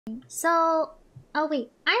So, oh wait,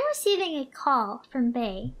 I'm receiving a call from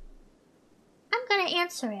Bae. I'm gonna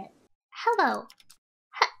answer it. Hello.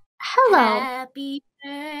 Hello. Happy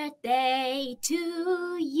birthday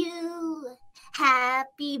to you.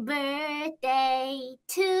 Happy birthday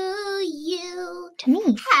to you. To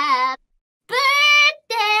me. Happy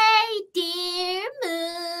birthday, dear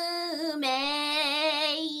Mumei.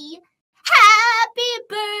 Happy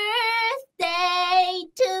birthday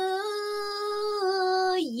to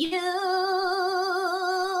you.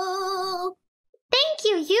 Thank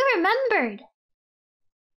you, you remembered.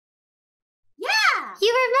 Yeah.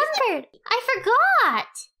 You remembered. I forgot.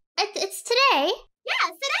 It's today. Yeah,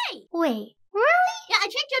 it's today. Wait, really? Yeah, I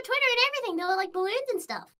checked your Twitter and everything. There were like balloons and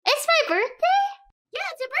stuff. It's my birthday? Yeah,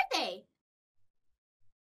 it's your birthday.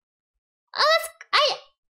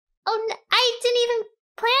 Oh, I didn't even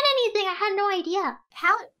plan anything. I had no idea.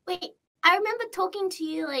 Wait, I remember talking to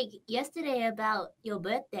you like yesterday about your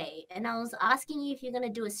birthday, and I was asking you if you're gonna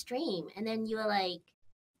do a stream, and then you were like,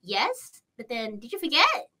 yes, but then did you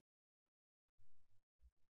forget?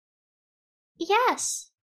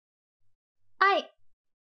 Yes.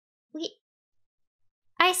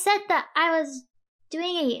 I said that I was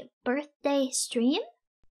doing a birthday stream?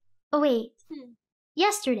 Oh wait.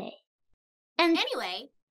 Yesterday. And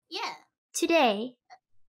anyway, yeah. Today.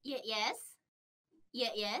 Yes.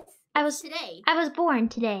 Yes. I was born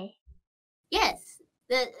today. Yes.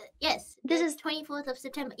 Yes. This the is 24th of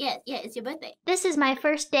September. Yeah, it's your birthday. This is my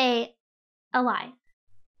first day alive.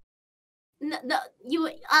 No, you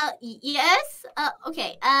yes.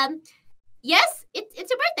 Okay. Yes, it's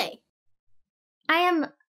your birthday. I am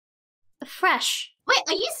fresh. Wait,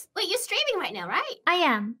 you're streaming right now, right? I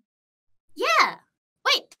am. Yeah.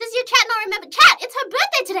 Wait, does your chat not remember? Chat, it's her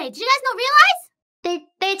birthday today. Did you guys not realize?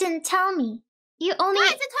 They didn't tell me. You only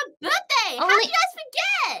Guys, it's her birthday. How did you guys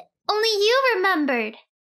forget? Only you remembered.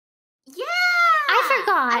 Yeah. I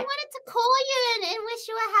forgot. I wanted to call you and wish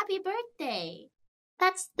you a happy birthday.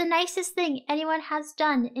 That's the nicest thing anyone has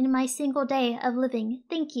done in my single day of living.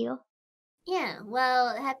 Thank you. Yeah,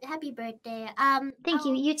 well, happy birthday. Thank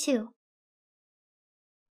you, you too.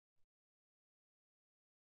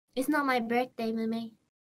 It's not my birthday, Mumei.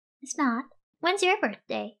 It's not. When's your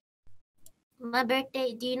birthday? My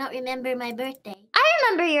birthday? Do you not remember my birthday? I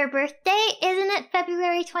remember your birthday. Isn't it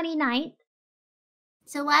February 29th?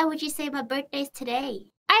 So why would you say my birthday's today?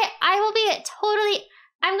 I will be totally...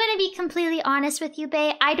 I'm gonna be completely honest with you,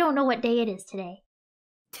 Bae. I don't know what day it is today.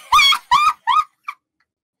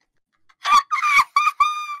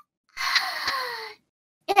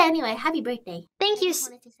 Yeah, anyway, happy birthday. Thank you. I just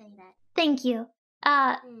wanted to say that. Thank you.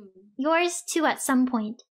 Yours too at some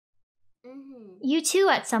point. You too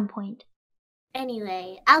at some point.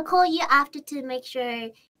 Anyway, I'll call you after to make sure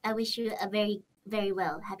I wish you a very, very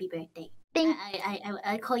well happy birthday.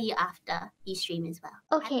 I'll call you after you stream as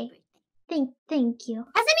well. Okay. Thank you. Has any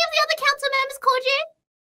of the other council members called you?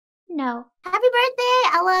 No. Happy birthday!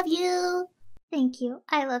 I love you. Thank you.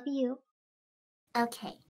 I love you.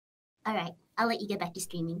 Okay. Alright. I'll let you get back to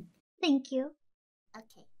streaming. Thank you.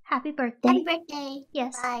 Okay. Happy birthday. Happy birthday.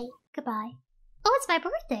 Yes. Bye. Goodbye. Oh, it's my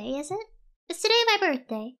birthday, is it? It's today my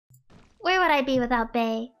birthday. Where would I be without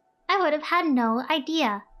Bae? I would have had no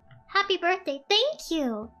idea. Happy birthday. Thank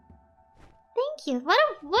you. Thank you.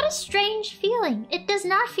 What a strange feeling. It does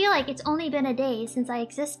not feel like it's only been a day since I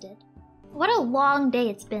existed. What a long day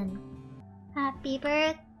it's been. Happy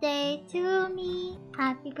birthday to me.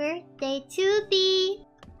 Happy birthday to thee.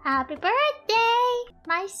 Happy birthday,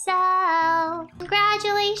 myself.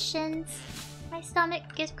 Congratulations. My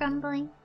stomach is grumbling.